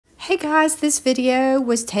Hey guys, this video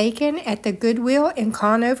was taken at the Goodwill in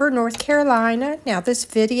Conover, North Carolina. Now this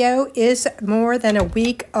video is more than a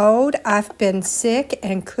week old. I've been sick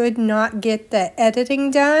and could not get the editing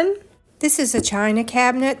done. This is a china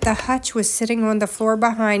cabinet. The hutch was sitting on the floor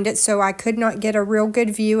behind it, so I could not get a real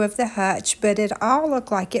good view of the hutch, but it all looked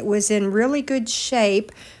like it was in really good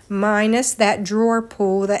shape, minus that drawer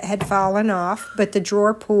pull that had fallen off, but the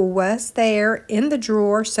drawer pull was there in the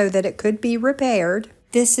drawer so that it could be repaired.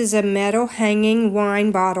 This is a metal hanging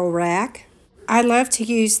wine bottle rack. I love to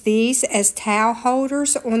use these as towel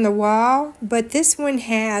holders on the wall, but this one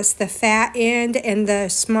has the fat end and the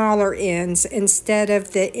smaller ends instead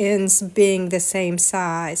of the ends being the same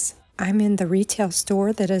size. I'm in the retail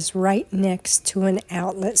store that is right next to an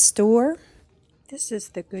outlet store. This is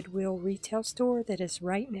the Goodwill retail store that is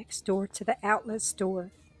right next door to the outlet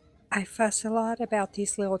store. I fuss a lot about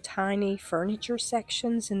these little tiny furniture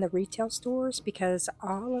sections in the retail stores because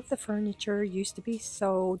all of the furniture used to be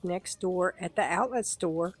sold next door at the outlet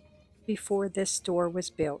store before this store was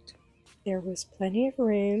built. There was plenty of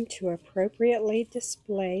room to appropriately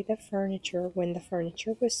display the furniture when the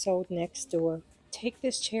furniture was sold next door. Take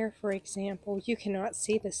this chair for example. You cannot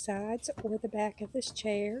see the sides or the back of this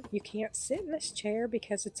chair. You can't sit in this chair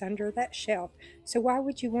because it's under that shelf. So why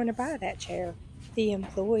would you want to buy that chair? The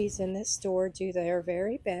employees in this store do their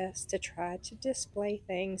very best to try to display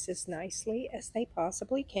things as nicely as they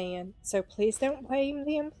possibly can. So please don't blame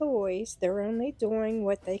the employees. They're only doing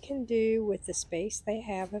what they can do with the space they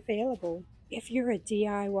have available. If you're a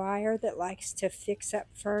DIYer that likes to fix up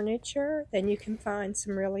furniture, then you can find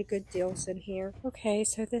some really good deals in here. Okay,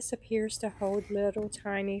 so this appears to hold little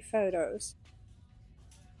tiny photos.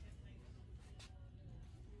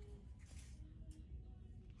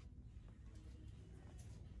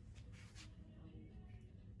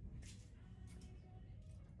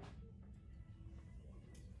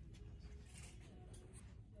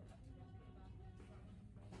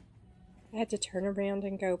 I had to turn around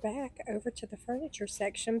and go back over to the furniture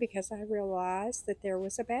section because I realized that there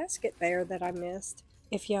was a basket there that I missed.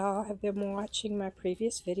 If y'all have been watching my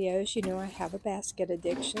previous videos, you know I have a basket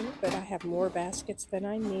addiction, but I have more baskets than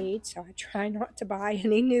I need, so I try not to buy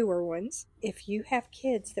any newer ones. If you have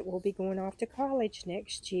kids that will be going off to college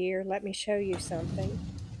next year, let me show you something.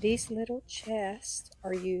 These little chests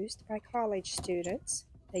are used by college students.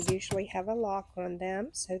 They usually have a lock on them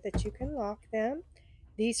so that you can lock them.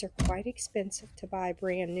 These are quite expensive to buy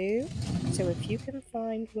brand new, so if you can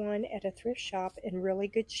find one at a thrift shop in really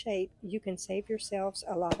good shape, you can save yourselves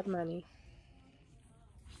a lot of money.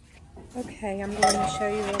 Okay, I'm going to show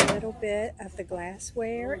you a little bit of the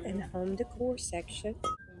glassware and home decor section.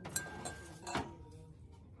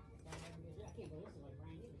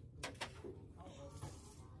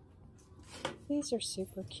 These are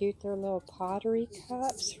super cute. They're little pottery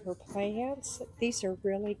cups for plants. These are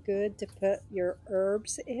really good to put your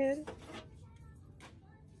herbs in.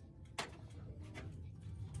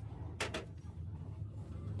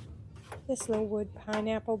 This little wood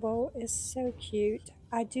pineapple bowl is so cute.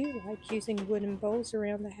 I do like using wooden bowls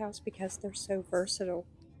around the house because they're so versatile.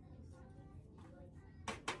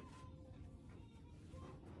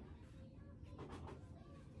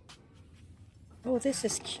 Oh, this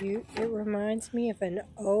is cute. It reminds me of an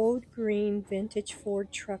old green vintage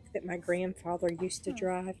Ford truck that my grandfather used to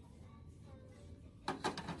drive.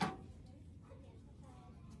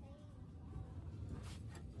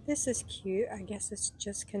 This is cute. I guess it's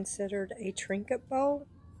just considered a trinket bowl.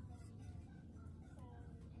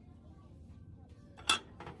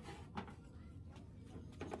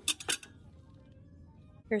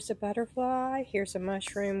 Here's a butterfly. Here's a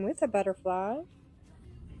mushroom with a butterfly.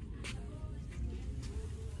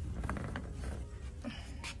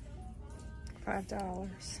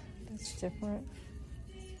 $5. That's different.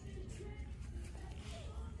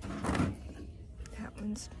 That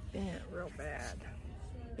one's bent real bad,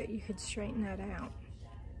 but you could straighten that out.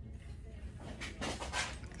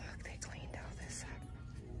 Look, they cleaned all this up.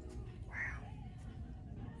 Wow.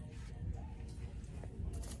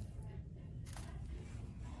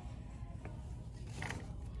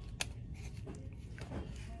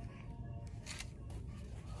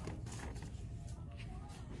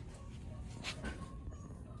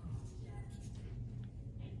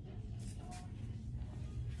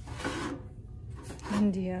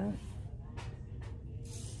 India.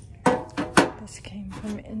 This came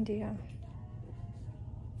from India.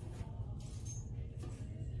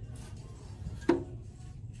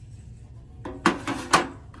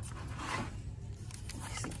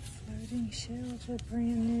 These floating shells are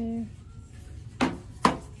brand new.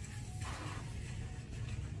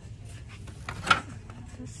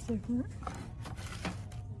 That's different.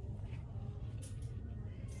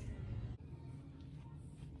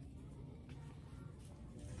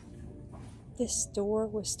 This store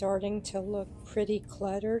was starting to look pretty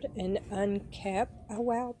cluttered and unkept a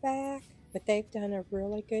while back, but they've done a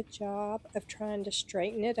really good job of trying to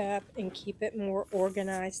straighten it up and keep it more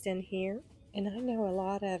organized in here. And I know a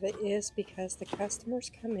lot of it is because the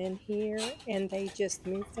customers come in here and they just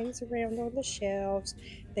move things around on the shelves.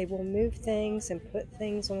 They will move things and put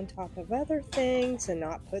things on top of other things and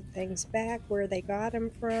not put things back where they got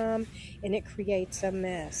them from, and it creates a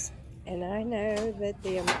mess. And I know that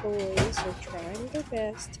the employees are trying their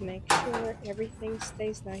best to make sure everything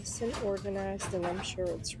stays nice and organized, and I'm sure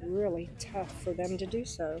it's really tough for them to do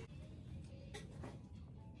so.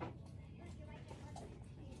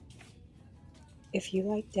 If you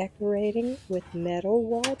like decorating with metal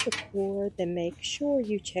wall decor, then make sure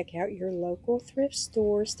you check out your local thrift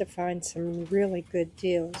stores to find some really good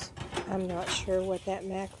deals. I'm not sure what that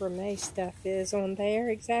macrame stuff is on there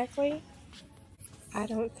exactly. I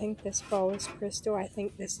don't think this bowl is crystal. I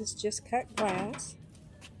think this is just cut glass.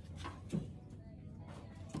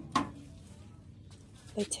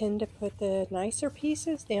 They tend to put the nicer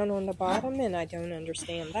pieces down on the bottom, and I don't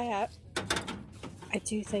understand that. I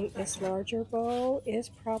do think this larger bowl is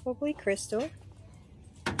probably crystal.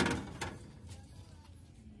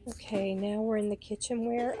 Okay, now we're in the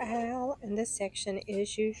kitchenware aisle, and this section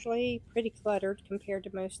is usually pretty cluttered compared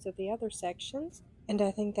to most of the other sections. And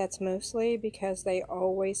I think that's mostly because they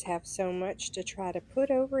always have so much to try to put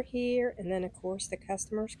over here, and then of course the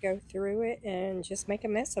customers go through it and just make a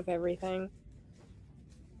mess of everything.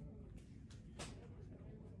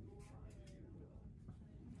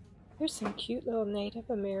 There's some cute little Native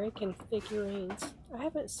American figurines. I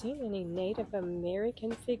haven't seen any Native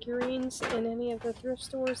American figurines in any of the thrift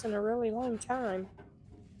stores in a really long time.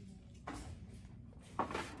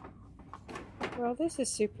 Well, this is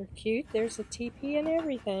super cute. There's a teepee and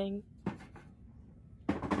everything.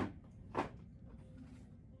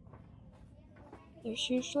 There's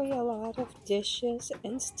usually a lot of dishes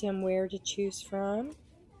and stemware to choose from.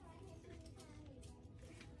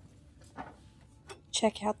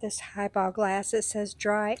 Check out this highball glass. It says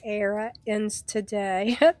dry era ends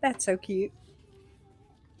today. That's so cute.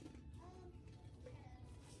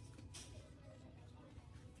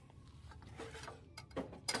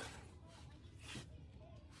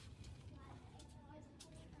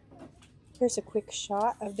 Here's a quick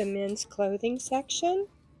shot of the men's clothing section.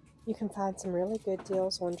 You can find some really good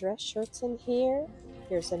deals on dress shirts in here.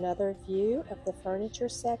 Here's another view of the furniture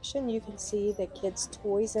section. You can see the kids'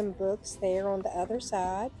 toys and books there on the other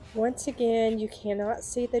side. Once again, you cannot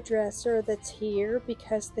see the dresser that's here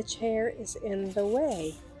because the chair is in the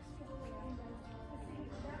way.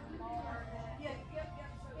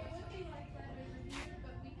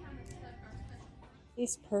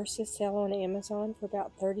 These purses sell on Amazon for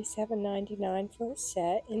about $37.99 for a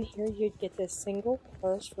set, and here you'd get this single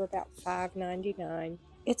purse for about $5.99.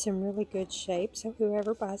 It's in really good shape, so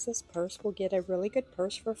whoever buys this purse will get a really good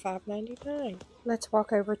purse for $5.99. Let's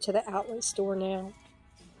walk over to the outlet store now.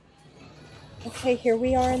 Okay, here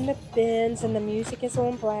we are in the bins, and the music is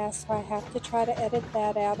on blast, so I have to try to edit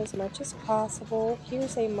that out as much as possible.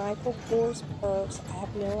 Here's a Michael Kors purse. I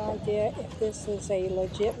have no idea if this is a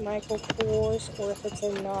legit Michael Kors or if it's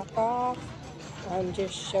a knockoff. I'm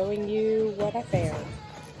just showing you what I found.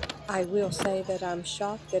 I will say that I'm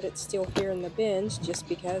shocked that it's still here in the bins just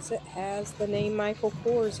because it has the name Michael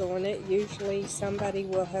Kors on it. Usually somebody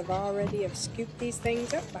will have already scooped these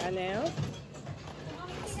things up by now.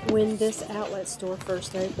 When this outlet store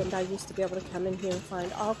first opened, I used to be able to come in here and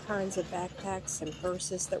find all kinds of backpacks and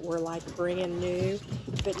purses that were like brand new.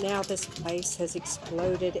 But now this place has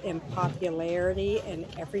exploded in popularity and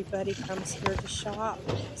everybody comes here to shop.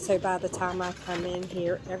 So by the time I come in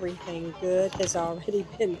here, everything good has already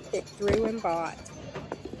been picked through and bought.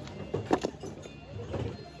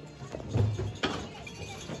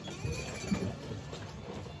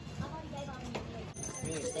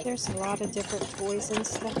 There's a lot of different toys and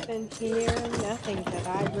stuff in here. Nothing that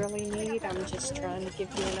I really need. I'm just trying to give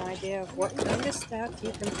you an idea of what kind of stuff you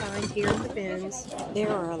can find here in the bins. There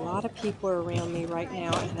are a lot of people around me right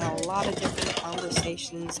now and a lot of different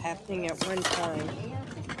conversations happening at one time.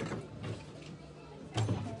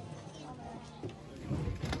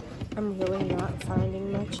 I'm really not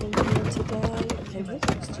finding much in here today, and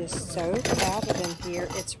it's just so crowded in here.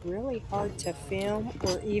 It's really hard to film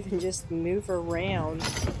or even just move around.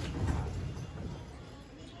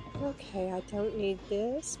 Okay, I don't need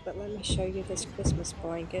this, but let me show you this Christmas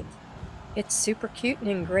blanket. It's super cute and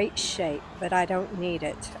in great shape, but I don't need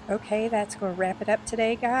it. Okay, that's going to wrap it up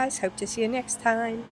today, guys. Hope to see you next time.